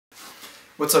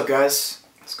What's up, guys?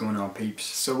 What's going on, peeps?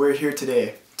 So we're here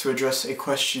today to address a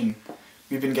question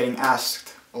we've been getting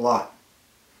asked a lot.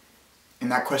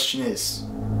 And that question is,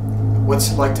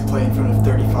 what's it like to play in front of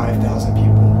 35,000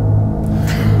 people?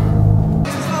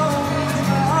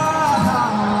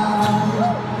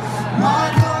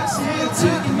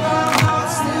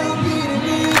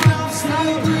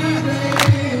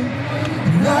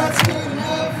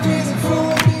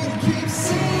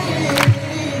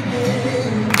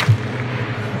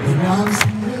 I'm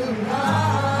still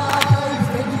alive,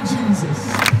 thank you, Jesus.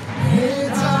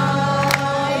 And I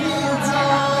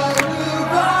will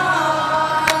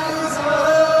rise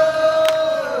up.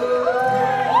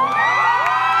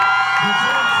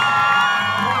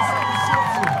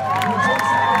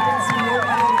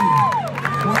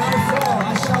 When I fall,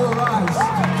 I shall arise.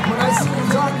 When I see in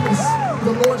darkness,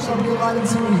 the Lord shall be a light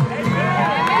unto me.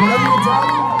 Whenever you're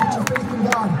doubting, put your faith in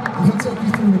God, and He'll take you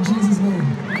through in Jesus' name.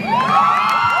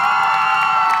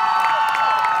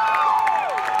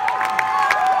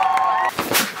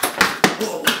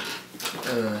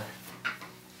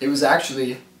 It was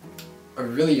actually a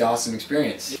really awesome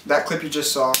experience. That clip you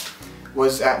just saw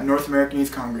was at North American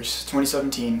Youth Congress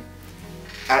 2017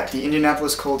 at the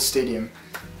Indianapolis Colts Stadium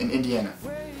in Indiana.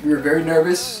 We were very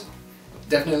nervous.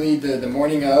 Definitely the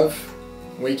morning of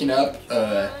waking up,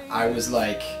 I was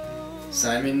like,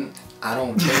 Simon, I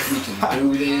don't think we can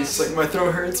do this. It's like my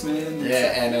throat hurts, man.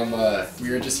 Yeah, and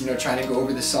we were just trying to go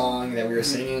over the song that we were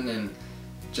singing and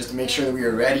just to make sure that we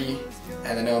were ready.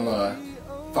 And then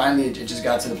finally it just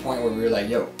got to the point where we were like,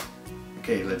 yo,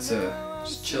 okay, let's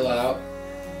just chill out.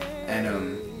 And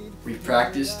we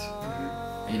practiced.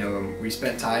 We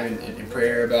spent time in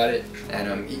prayer about it.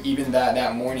 And even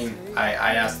that morning, I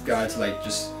asked God to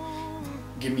just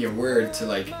give me a word to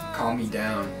calm me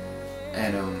down.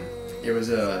 And it was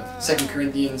 2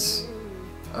 Corinthians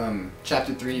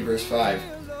chapter 3 verse 5.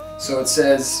 So it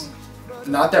says,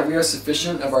 "Not that we are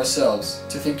sufficient of ourselves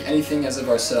to think anything as of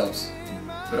ourselves,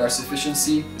 but our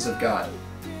sufficiency is of God."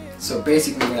 So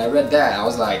basically when I read that, I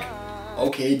was like,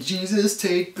 okay, Jesus,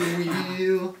 take the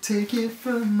wheel, take it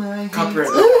from my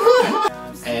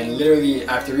hands. And literally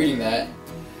after reading that,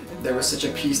 there was such a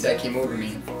peace that came over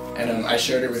me. And I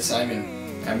shared it with Simon,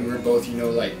 and we were both,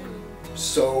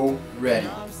 so ready.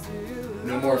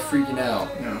 No more freaking out.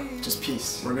 No, just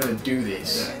peace. We're gonna do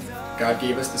this. Yeah. God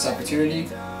gave us this opportunity.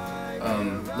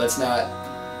 Let's not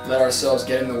let ourselves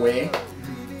get in the way.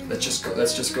 Let's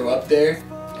just go up there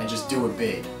and just do it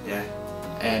big. Yeah.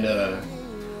 And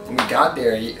when we got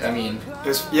there, I mean,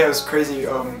 it was crazy.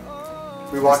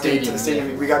 We walked into the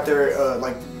stadium. Yeah. We got there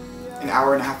like an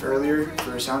hour and a half earlier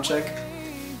for a sound check,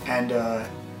 and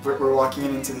we're walking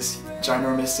into this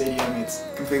ginormous stadium. It's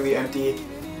completely empty,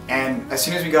 and as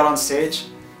soon as we got on stage,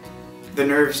 the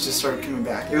nerves just started coming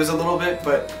back. It was a little bit,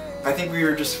 but I think we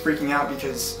were just freaking out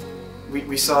because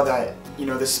we saw that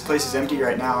this place is empty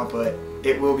right now, but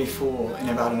it will be full in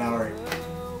about an hour.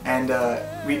 And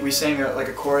we sang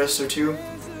a chorus or two.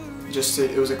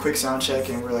 It was a quick sound check,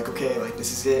 and we're like, okay,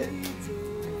 this is it.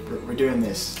 We're doing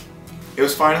this. It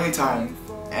was finally time,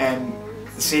 and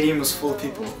the stadium was full of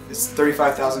people. It's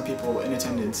 35,000 people in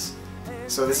attendance.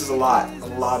 So this is a lot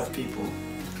of people.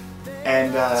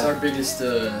 And it's our biggest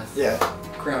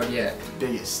crowd yet.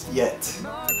 Biggest yet.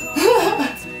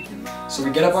 So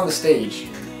we get up on the stage,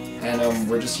 and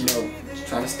we're just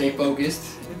trying to stay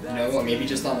focused. Maybe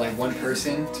just on one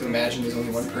person, to imagine there's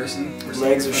only one person.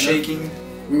 Legs are shaking.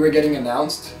 We were getting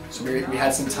announced, so we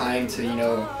had some time to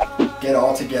get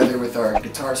all together with our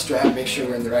guitar strap, make sure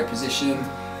we're in the right position,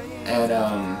 and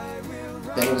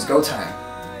then it was go time.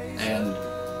 And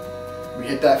we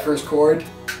hit that first chord,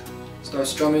 start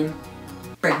strumming.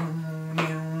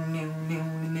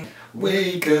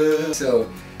 Wake up. So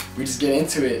we just get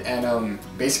into it, and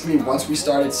basically once we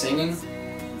started singing,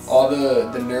 all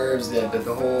the nerves, the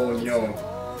whole,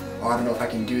 oh, I don't know if I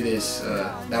can do this,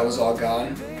 that was all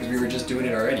gone, because we were just doing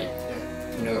it already.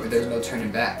 There's no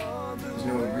turning back. There's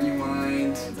no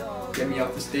rewind, get me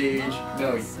off the stage.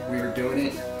 No, we were doing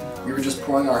it. We were just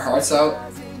pouring our hearts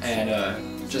out, and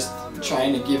just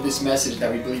trying to give this message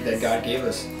that we believe that God gave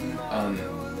us,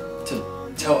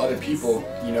 to tell other people,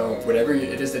 whatever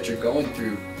it is that you're going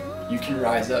through, you can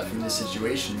rise up from this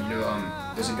situation.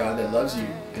 There's a God that loves you,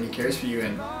 and He cares for you,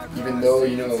 and even though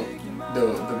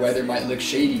the weather might look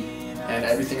shady and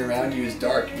everything around you is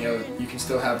dark, you can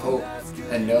still have hope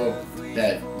and know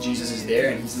that Jesus is there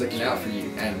and He's looking out for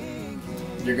you, and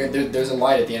there's a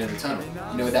light at the end of the tunnel.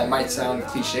 That might sound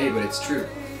cliche, but it's true.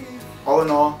 All in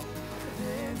all,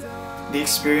 the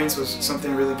experience was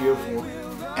something really beautiful,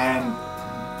 and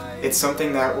it's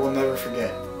something that we'll never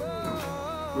forget.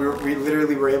 we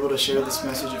literally were able to share this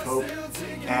message of hope,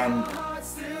 and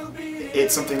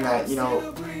it's something that, you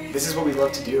know, this is what we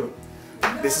love to do.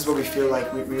 This is what we feel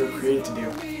like we were created to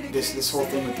do. This whole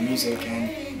thing with the music,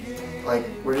 and like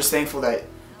we're just thankful that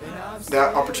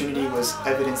that opportunity was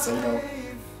evidence that, you know,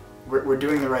 we're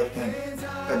doing the right thing.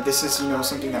 That this is, you know,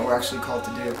 something that we're actually called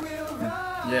to do.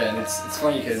 Yeah, and it's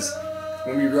funny because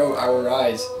when we wrote Our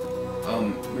Rise,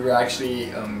 we were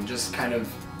actually just kind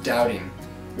of doubting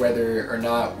whether or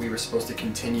not we were supposed to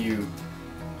continue,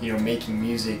 you know, making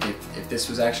music, if this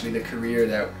was actually the career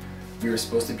that we were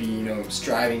supposed to be, you know,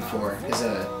 striving for.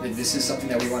 This is something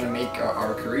that we want to make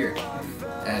our career.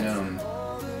 And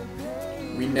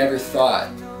we never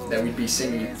thought that we'd be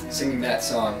singing that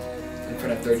song in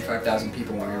front of 35,000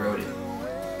 people when we wrote it.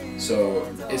 So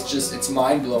it's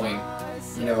mind-blowing,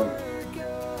 you know,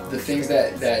 the things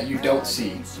that you don't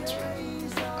see.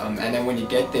 And then when you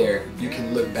get there, you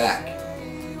can look back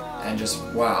and just,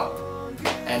 wow.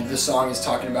 And the song is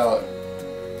talking about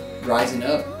rising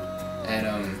up, and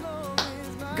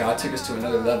God took us to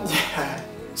another level. Yeah.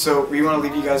 So we want to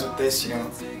leave you guys with this, you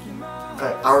know,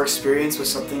 our experience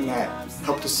was something that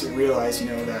helped us to realize, you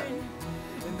know,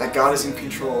 that God is in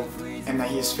control and that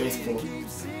He is faithful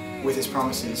with His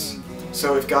promises.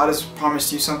 So if God has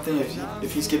promised you something,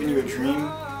 if He's given you a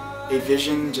dream, a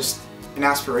vision, just an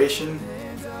aspiration,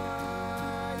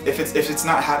 if it's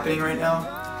not happening right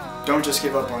now, don't just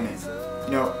give up on it.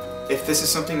 You know, if this is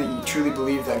something that you truly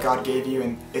believe that God gave you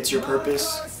and it's your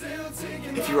purpose,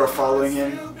 if you are following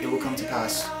Him, it will come to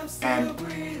pass. And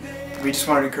we just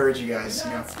wanted to encourage you guys,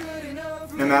 you know,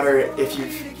 no matter if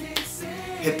you've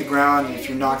hit the ground, if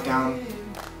you're knocked down,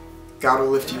 God will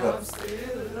lift you up.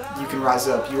 You can rise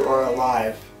up. You are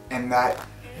alive, and that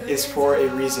is for a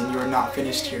reason. You are not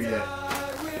finished here yet.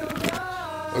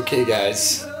 Okay,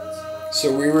 guys.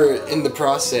 So we were in the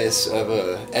process of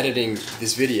editing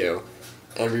this video,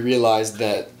 and we realized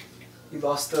that we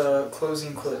lost the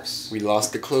closing clips.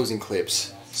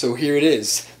 So here it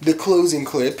is, the closing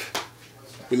clip.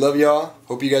 We love y'all.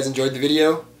 Hope you guys enjoyed the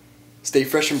video. Stay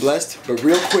fresh and blessed. But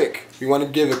real quick, we want to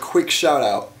give a quick shout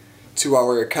out to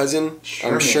our cousin,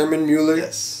 Sherman Mueller,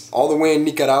 yes, all the way in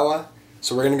Nicaragua.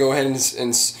 So we're going to go ahead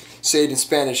and say it in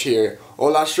Spanish here.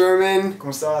 Hola Sherman,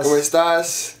 ¿Cómo estás? ¿Cómo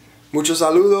estás? Muchos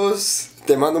saludos.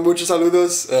 Te mando muchos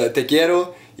saludos. Te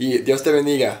quiero y Dios te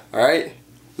bendiga. Alright?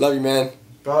 Love you, man.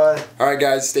 Bye. Alright,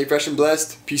 guys. Stay fresh and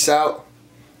blessed. Peace out.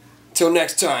 Till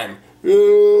next time.